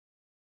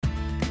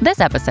This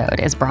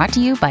episode is brought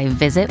to you by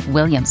Visit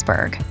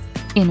Williamsburg.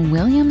 In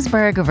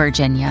Williamsburg,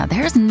 Virginia,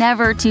 there's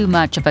never too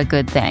much of a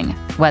good thing.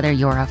 Whether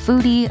you're a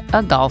foodie,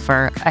 a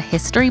golfer, a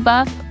history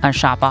buff, a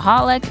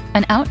shopaholic,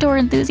 an outdoor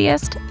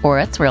enthusiast, or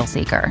a thrill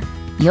seeker,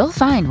 you'll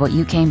find what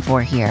you came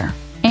for here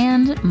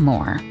and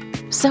more.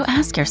 So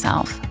ask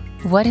yourself,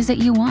 what is it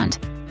you want?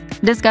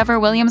 Discover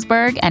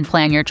Williamsburg and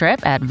plan your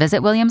trip at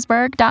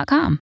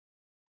visitwilliamsburg.com.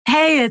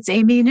 Hey, it's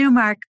Amy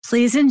Newmark.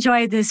 Please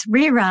enjoy this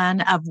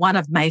rerun of one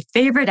of my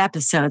favorite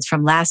episodes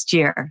from last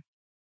year.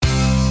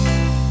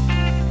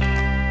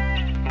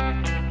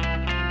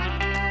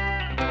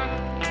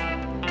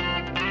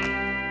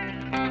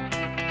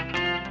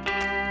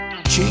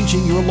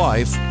 Changing your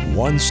life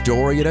one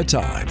story at a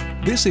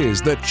time. This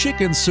is the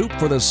Chicken Soup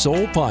for the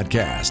Soul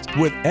podcast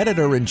with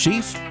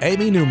Editor-in-Chief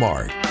Amy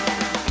Newmark.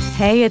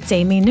 Hey, it's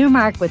Amy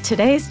Newmark with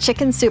today's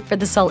Chicken Soup for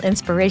the Soul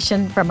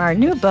inspiration from our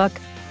new book,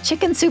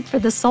 Chicken Soup for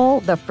the Soul,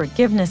 The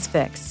Forgiveness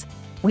Fix.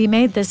 We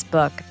made this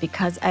book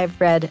because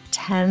I've read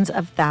tens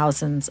of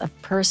thousands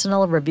of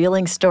personal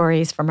revealing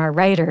stories from our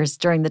writers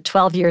during the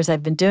 12 years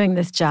I've been doing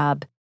this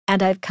job,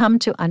 and I've come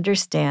to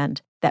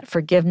understand that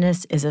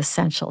forgiveness is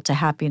essential to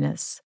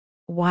happiness.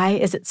 Why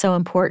is it so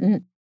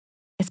important?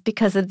 It's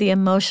because of the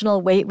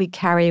emotional weight we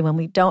carry when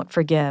we don't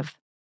forgive.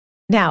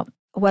 Now,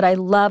 what I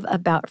love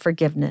about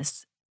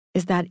forgiveness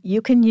is that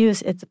you can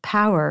use its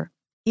power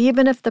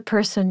even if the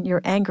person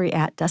you're angry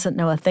at doesn't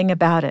know a thing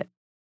about it.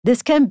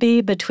 This can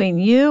be between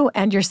you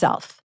and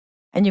yourself,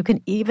 and you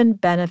can even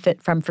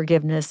benefit from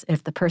forgiveness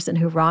if the person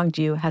who wronged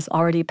you has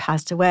already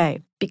passed away,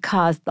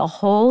 because the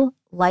whole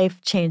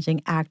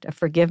life-changing act of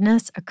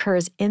forgiveness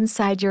occurs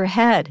inside your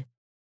head.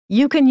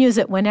 You can use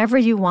it whenever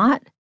you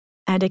want,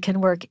 and it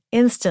can work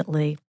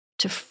instantly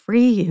to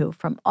free you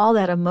from all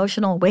that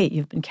emotional weight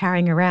you've been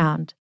carrying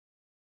around.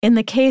 In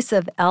the case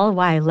of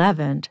L.Y.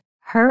 Levend,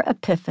 her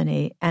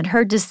epiphany and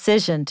her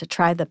decision to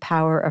try the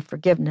power of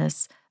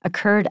forgiveness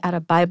occurred at a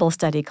Bible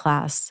study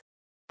class.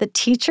 The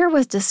teacher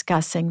was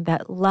discussing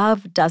that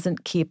love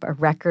doesn't keep a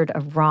record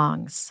of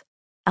wrongs.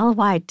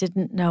 L.Y.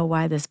 didn't know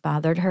why this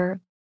bothered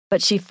her,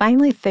 but she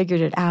finally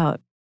figured it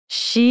out.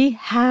 She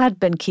had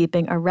been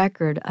keeping a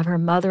record of her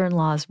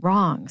mother-in-law's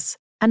wrongs,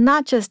 and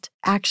not just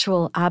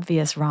actual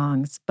obvious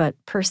wrongs, but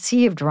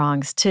perceived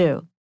wrongs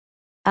too.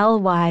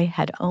 L.Y.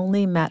 had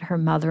only met her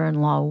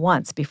mother-in-law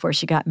once before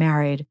she got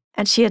married,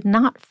 and she had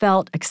not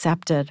felt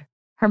accepted.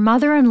 Her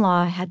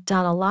mother-in-law had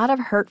done a lot of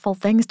hurtful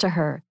things to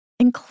her,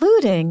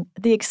 including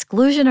the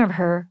exclusion of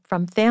her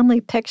from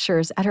family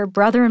pictures at her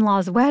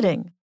brother-in-law's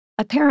wedding.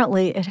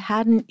 Apparently, it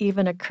hadn't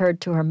even occurred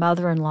to her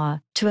mother-in-law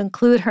to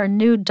include her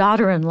new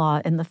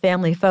daughter-in-law in the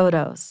family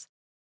photos.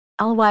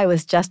 L.Y.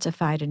 was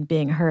justified in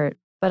being hurt,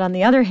 but on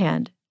the other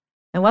hand,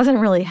 it wasn't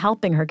really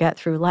helping her get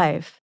through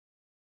life.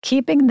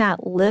 Keeping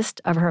that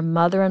list of her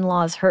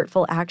mother-in-law's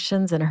hurtful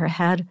actions in her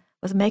head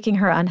was making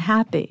her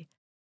unhappy,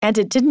 and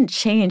it didn't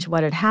change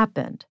what had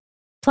happened.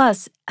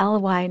 Plus,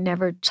 L.Y.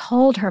 never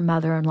told her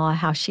mother-in-law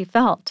how she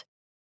felt.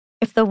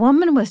 If the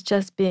woman was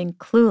just being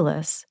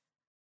clueless,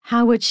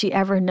 how would she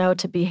ever know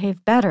to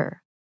behave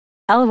better?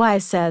 L.Y.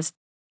 says,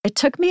 "It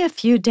took me a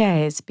few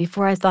days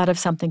before I thought of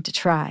something to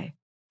try.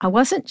 I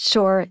wasn't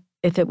sure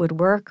if it would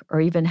work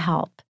or even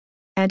help.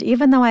 And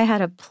even though I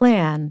had a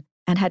plan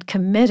and had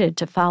committed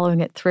to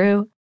following it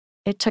through,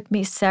 it took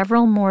me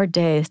several more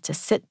days to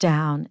sit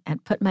down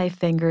and put my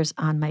fingers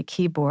on my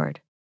keyboard.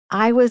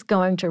 I was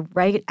going to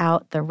write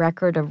out the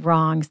record of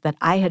wrongs that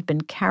I had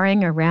been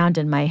carrying around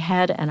in my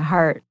head and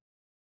heart."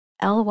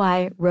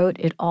 L.Y. wrote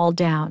it all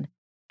down,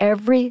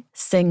 every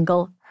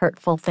single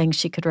hurtful thing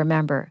she could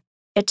remember.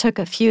 It took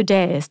a few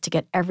days to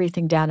get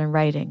everything down in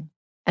writing.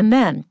 And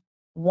then,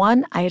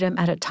 one item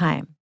at a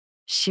time,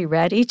 she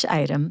read each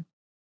item,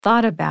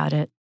 thought about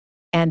it,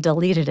 and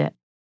deleted it.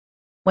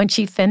 When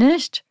she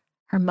finished,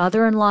 her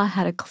mother-in-law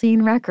had a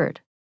clean record.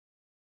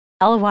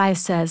 L.Y.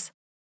 says,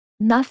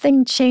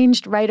 "Nothing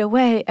changed right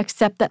away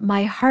except that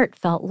my heart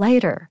felt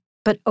lighter.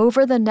 But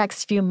over the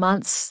next few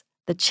months,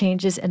 the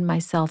changes in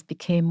myself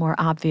became more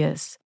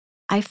obvious.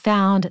 I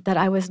found that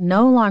I was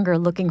no longer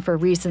looking for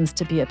reasons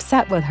to be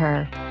upset with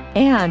her,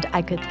 and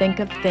I could think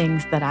of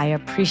things that I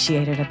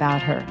appreciated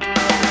about her."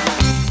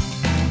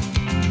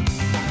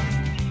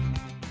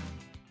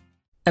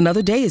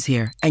 Another day is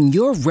here, and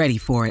you're ready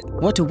for it.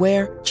 What to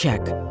wear? Check.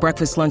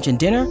 Breakfast, lunch, and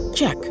dinner?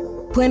 Check.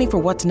 Planning for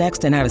what's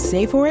next and how to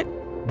save for it?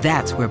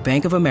 That's where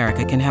Bank of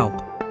America can help.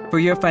 For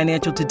your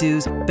financial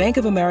to-dos, Bank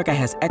of America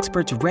has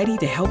experts ready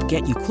to help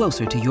get you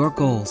closer to your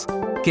goals.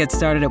 Get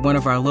started at one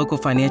of our local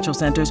financial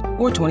centers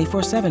or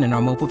 24/7 in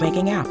our mobile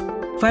banking app.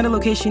 Find a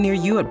location near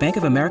you at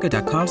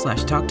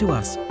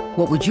bankofamerica.com/talktous.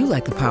 What would you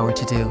like the power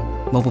to do?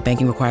 Mobile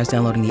banking requires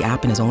downloading the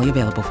app and is only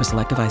available for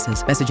select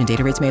devices. Message and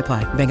data rates may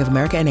apply. Bank of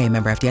America N.A.,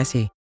 member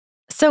FDIC.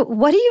 So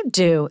what do you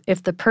do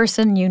if the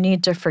person you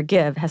need to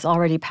forgive has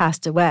already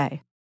passed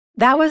away?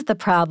 That was the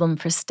problem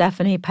for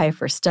Stephanie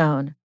Pfeiffer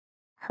Stone.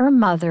 Her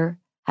mother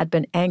had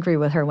been angry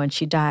with her when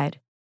she died.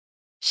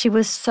 She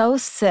was so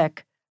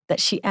sick that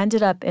she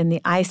ended up in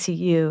the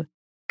ICU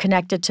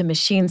connected to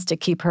machines to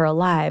keep her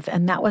alive,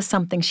 and that was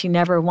something she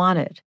never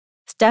wanted.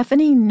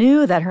 Stephanie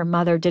knew that her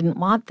mother didn't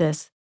want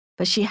this,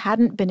 but she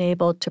hadn't been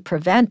able to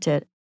prevent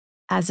it,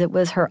 as it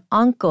was her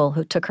uncle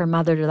who took her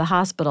mother to the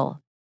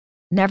hospital.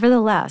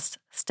 Nevertheless,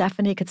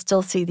 Stephanie could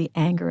still see the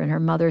anger in her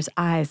mother's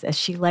eyes as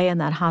she lay in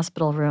that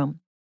hospital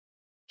room.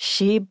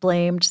 She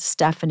blamed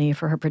Stephanie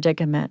for her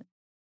predicament,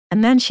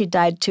 and then she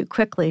died too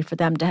quickly for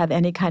them to have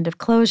any kind of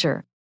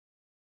closure.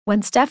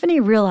 When Stephanie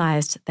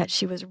realized that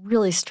she was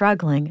really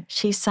struggling,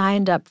 she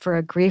signed up for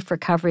a grief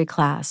recovery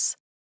class.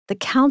 The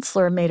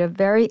counselor made a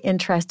very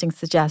interesting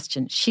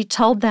suggestion. She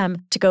told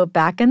them to go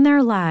back in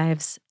their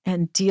lives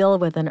and deal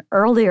with an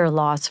earlier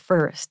loss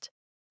first.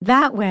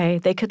 That way,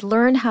 they could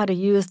learn how to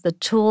use the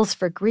tools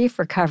for grief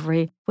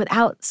recovery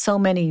without so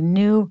many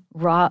new,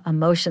 raw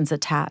emotions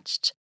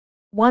attached.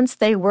 Once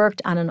they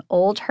worked on an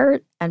old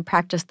hurt and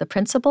practiced the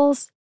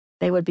principles,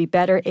 they would be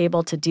better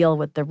able to deal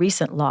with the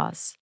recent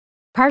loss.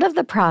 Part of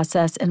the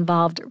process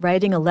involved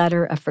writing a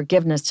letter of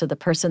forgiveness to the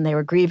person they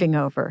were grieving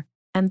over,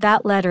 and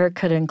that letter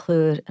could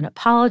include an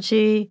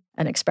apology,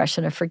 an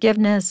expression of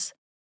forgiveness,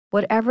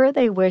 whatever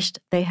they wished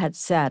they had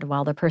said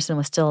while the person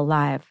was still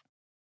alive.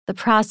 The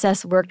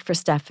process worked for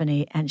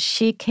Stephanie, and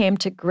she came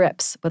to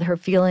grips with her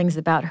feelings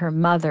about her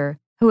mother,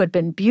 who had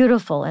been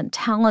beautiful and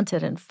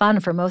talented and fun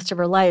for most of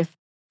her life,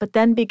 but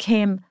then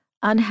became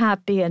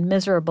unhappy and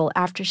miserable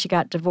after she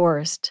got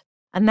divorced.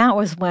 And that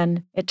was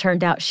when it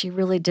turned out she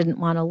really didn't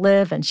want to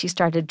live, and she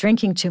started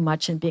drinking too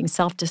much and being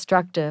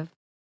self-destructive.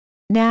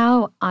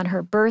 Now, on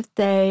her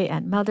birthday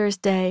and Mother's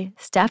Day,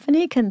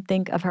 Stephanie can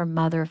think of her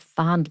mother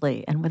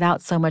fondly and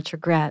without so much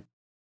regret.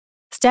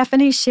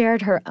 Stephanie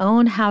shared her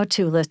own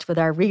how-to list with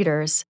our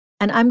readers,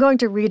 and I'm going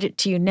to read it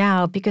to you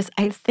now because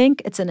I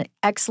think it's an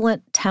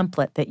excellent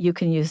template that you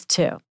can use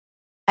too.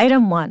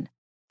 Item 1,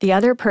 the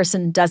other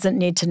person doesn't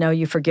need to know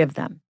you forgive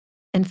them.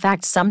 In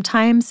fact,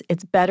 sometimes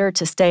it's better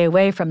to stay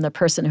away from the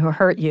person who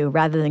hurt you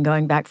rather than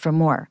going back for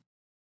more.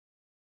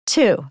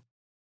 2,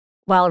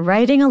 while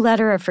writing a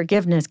letter of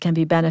forgiveness can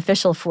be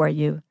beneficial for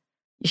you,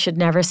 you should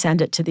never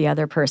send it to the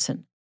other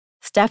person.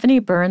 Stephanie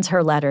burns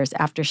her letters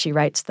after she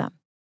writes them.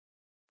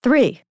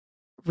 3,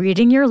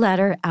 reading your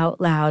letter out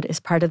loud is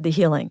part of the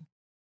healing.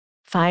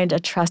 Find a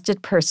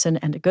trusted person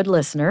and a good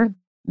listener,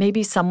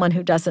 maybe someone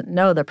who doesn't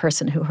know the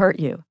person who hurt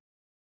you.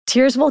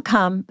 Tears will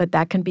come, but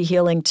that can be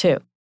healing too.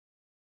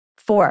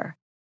 4,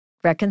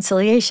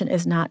 reconciliation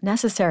is not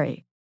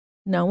necessary.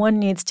 No one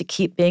needs to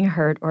keep being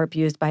hurt or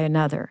abused by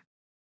another.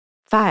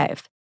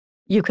 5,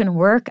 you can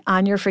work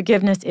on your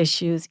forgiveness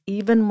issues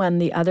even when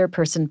the other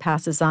person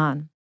passes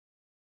on.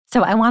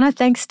 So I want to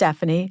thank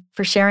Stephanie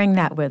for sharing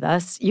that with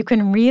us. You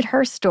can read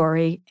her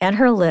story and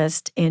her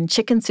list in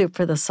Chicken Soup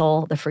for the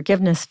Soul, The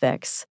Forgiveness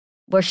Fix.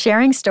 We're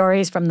sharing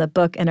stories from the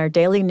book in our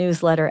daily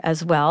newsletter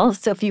as well.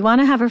 So if you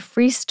want to have a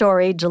free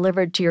story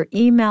delivered to your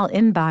email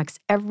inbox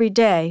every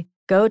day,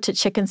 go to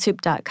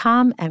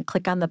chickensoup.com and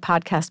click on the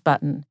podcast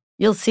button.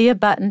 You'll see a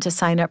button to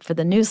sign up for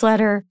the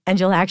newsletter, and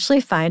you'll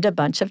actually find a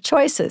bunch of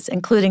choices,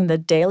 including the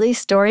daily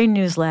story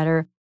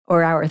newsletter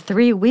or our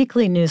 3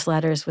 weekly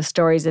newsletters with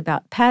stories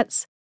about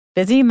pets,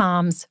 busy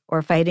moms,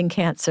 or fighting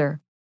cancer.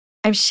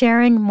 I'm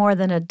sharing more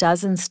than a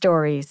dozen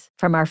stories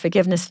from our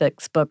Forgiveness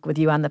Fix book with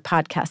you on the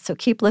podcast, so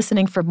keep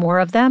listening for more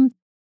of them,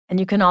 and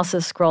you can also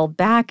scroll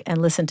back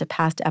and listen to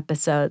past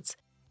episodes.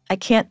 I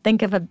can't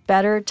think of a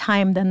better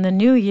time than the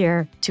new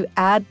year to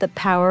add the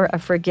power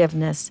of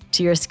forgiveness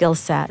to your skill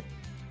set.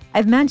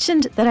 I've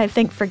mentioned that I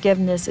think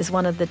forgiveness is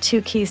one of the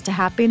 2 keys to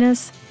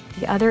happiness.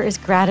 The other is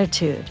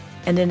gratitude.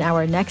 And in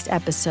our next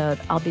episode,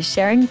 I'll be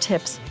sharing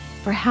tips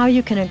for how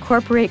you can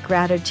incorporate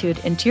gratitude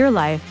into your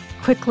life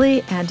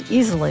quickly and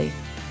easily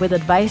with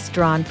advice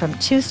drawn from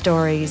 2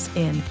 stories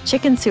in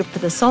Chicken Soup for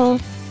the Soul,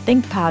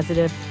 Think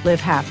Positive, Live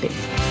Happy.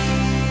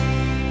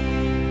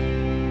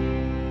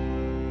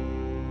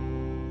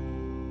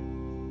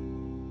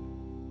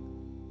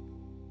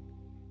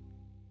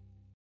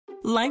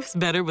 Life's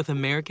better with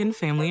American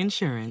Family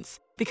Insurance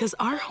because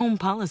our home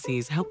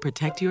policies help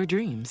protect your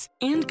dreams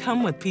and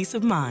come with peace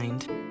of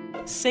mind.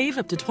 Save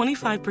up to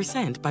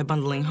 25% by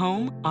bundling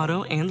home,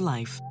 auto, and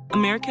life.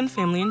 American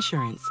Family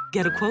Insurance.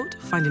 Get a quote,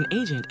 find an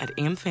agent at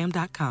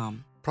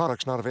amfam.com.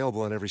 Products not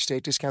available in every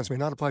state. Discounts may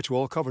not apply to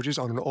all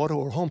coverages on an auto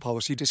or home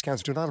policy.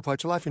 Discounts do not apply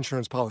to life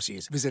insurance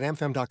policies. Visit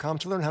amfam.com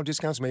to learn how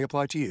discounts may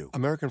apply to you.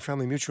 American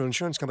Family Mutual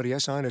Insurance Company,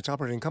 S.I. and its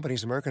operating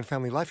companies, American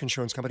Family Life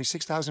Insurance Company,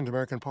 6000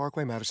 American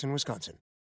Parkway, Madison, Wisconsin.